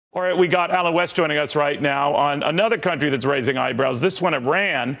All right, we got Alan West joining us right now on another country that's raising eyebrows. This one,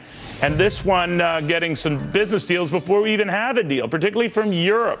 Iran, and this one getting some business deals before we even have a deal, particularly from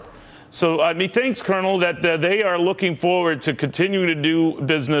Europe. So methinks, Colonel, that they are looking forward to continuing to do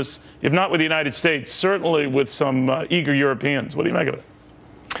business, if not with the United States, certainly with some eager Europeans. What do you make of it?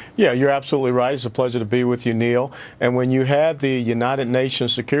 Yeah, you're absolutely right. It's a pleasure to be with you, Neil. And when you had the United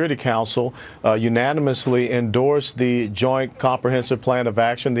Nations Security Council unanimously endorse the Joint Comprehensive Plan of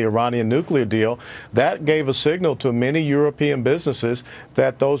Action, the Iranian nuclear deal, that gave a signal to many European businesses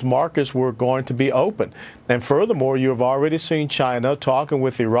that those markets were going to be open. And furthermore, you have already seen China talking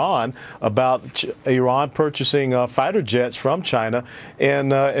with Iran about Iran purchasing fighter jets from China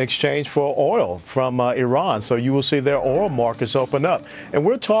in exchange for oil from Iran. So you will see their oil markets open up. And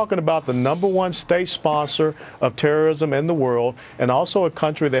we're talking about the #1 state sponsor of terrorism in the world, and also a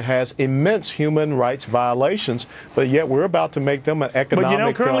country that has immense human rights violations, but yet we're about to make them an economic But you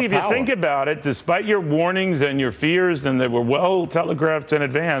know, Colonel, if you power. think about it, despite your warnings and your fears, and they were well telegraphed in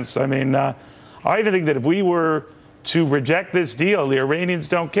advance, I mean, I even think that if we were to reject this deal, the Iranians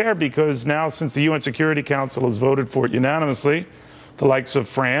don't care, because now, since the UN Security Council has voted for it unanimously, the likes of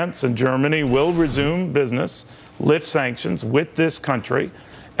France and Germany will resume business, lift sanctions with this country,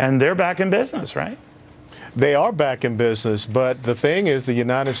 and they're back in business, right? They are back in business, but the thing is the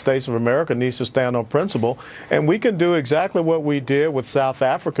United States of America needs to stand on principle, and we can do exactly what we did with South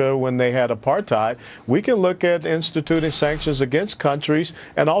Africa when they had apartheid. We can look at instituting sanctions against countries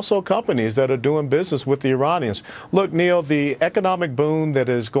and also companies that are doing business with the Iranians. Look, Neil, the economic boom that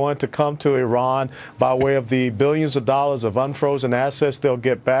is going to come to Iran by way of the billions of dollars of unfrozen assets they'll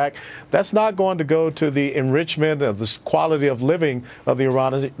get back, that's not going to go to the enrichment of the quality of living of the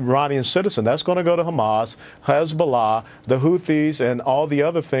Iranian citizen. That's going to go to Hamas, Hezbollah, the Houthis, and all the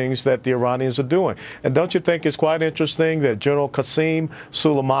other things that the Iranians are doing. And don't you think it's quite interesting that General Qasem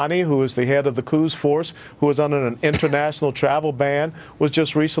Soleimani, who is the head of the Quds Force, who is under an international travel ban, was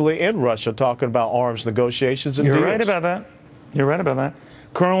just recently in Russia talking about arms negotiations and deals. You're right about that. You're right about that.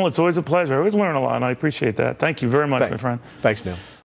 Colonel, it's always a pleasure. I always learn a lot, and I appreciate that. Thank you very much, my friend. Thanks, Neil.